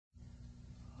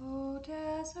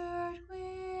desert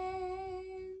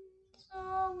wind,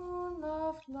 O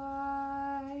moon-loved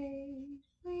light,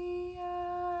 we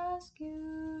ask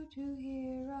you to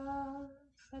hear us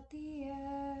at the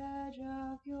edge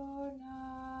of your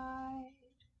night.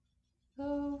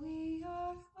 Though we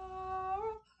are far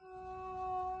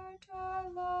apart, our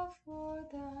love for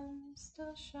them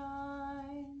still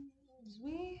shines.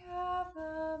 We have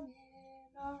them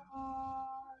in our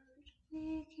heart,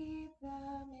 we keep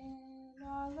them in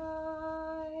our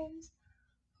lives.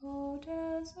 O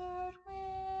desert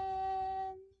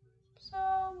wind,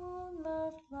 O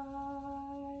moon-loved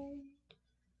light,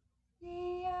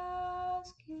 we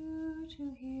ask you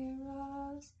to hear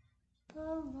us.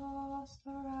 The lost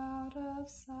are out of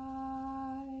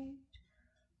sight.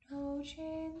 No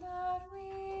chain that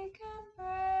we can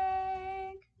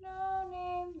break, no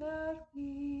name that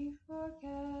we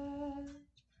forget,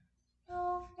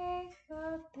 no faith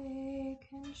that they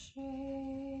can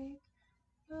shake,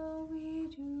 no, we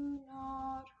do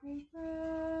not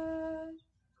regret.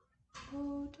 O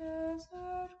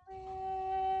desert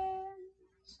wind,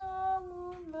 O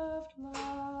moon-loved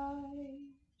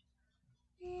light,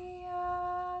 we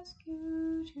ask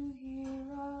you to hear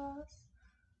us,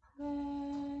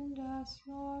 lend us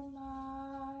your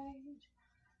might.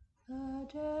 The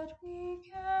dead we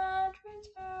can't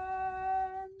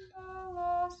return, the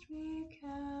lost we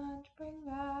can't bring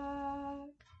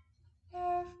back.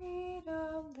 Their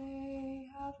freedom they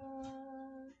have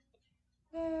earned,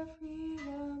 their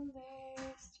freedom they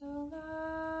still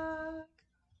lack.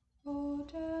 O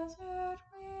desert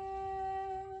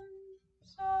wind,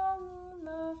 O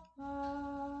moon-loved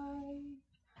light,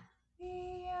 we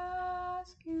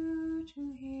ask you to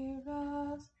hear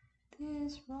us.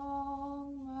 This wrong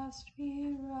must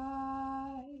be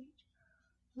right.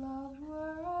 Loved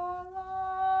were our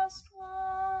lost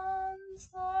ones,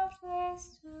 loved they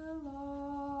still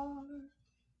are.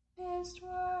 Missed were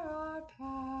our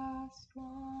past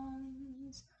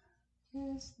ones,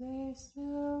 missed they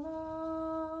still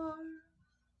are.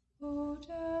 O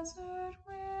desert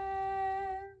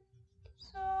wind,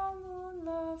 O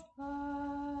moon-loved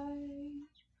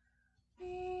light,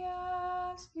 we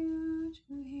ask you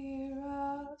to hear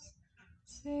us,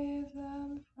 save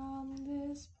them from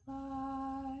this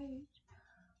plight.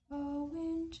 A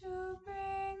wind to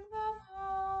bring them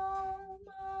home,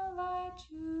 a light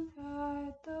to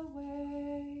guide the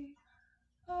way,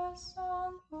 a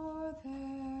song for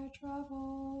their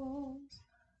troubles,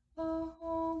 a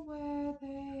home where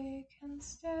they can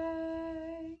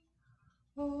stay.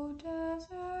 O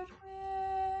desert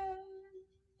wind,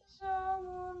 O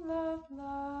moon-loved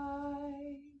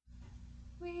light,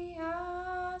 we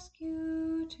ask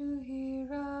you to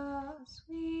hear us,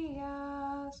 we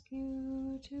ask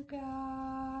you to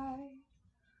guide.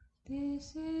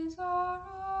 This is our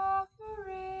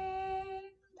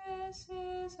offering, this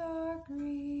is our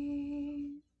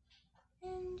grief.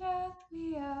 In death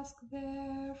we ask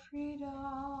their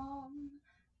freedom,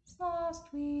 as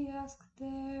lost we ask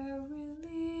their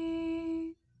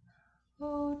relief.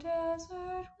 O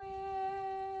desert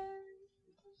wind,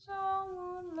 O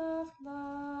moon-loved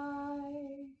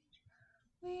light,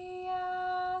 we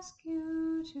ask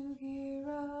you to hear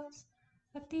us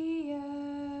at the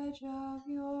edge of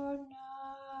your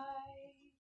night.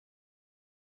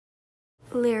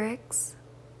 Lyrics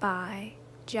by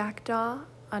Jackdaw_Cry.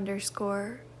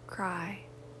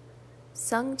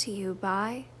 Sung to you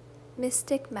by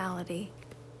Mystic Malady.